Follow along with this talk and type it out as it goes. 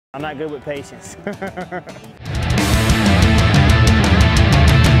I'm not good with patience.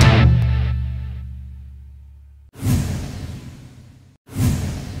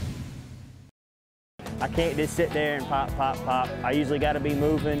 I can't just sit there and pop, pop, pop. I usually got to be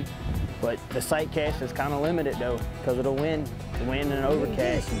moving, but the sight cast is kind of limited though because of the wind. The wind and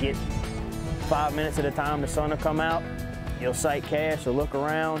overcast. You get 5 minutes at a time, the sun will come out, you'll sight cast or look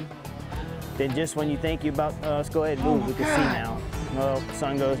around. Then just when you think you're about, let's go ahead and move, we can see now. Well, the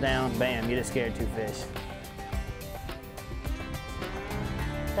sun goes down, bam, you just scared 2 fish.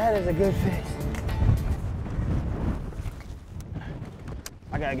 That is a good fish.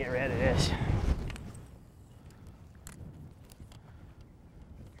 I gotta get rid of this.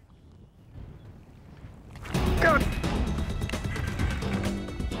 Good.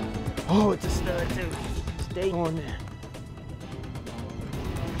 Oh, it's a stud too. Stay on there.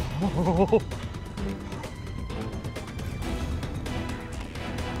 Oh.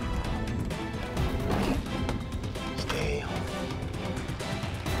 Stay on.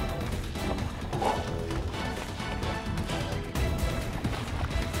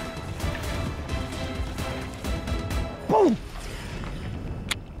 Boom!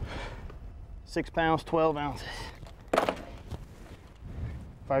 6 pounds, 12 ounces.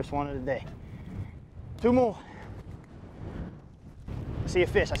 First one of the day. 2 more. I see a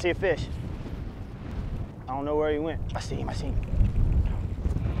fish, I see a fish. I don't know where he went. I see him, I see him.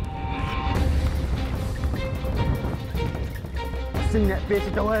 I seen that fish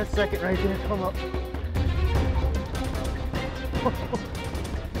at the last second right there come up. Come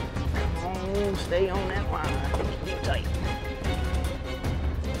on, stay on that line. Keep tight.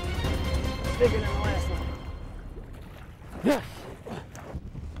 Bigger than the last one. Yes!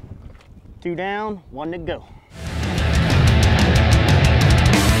 2 down, 1 to go.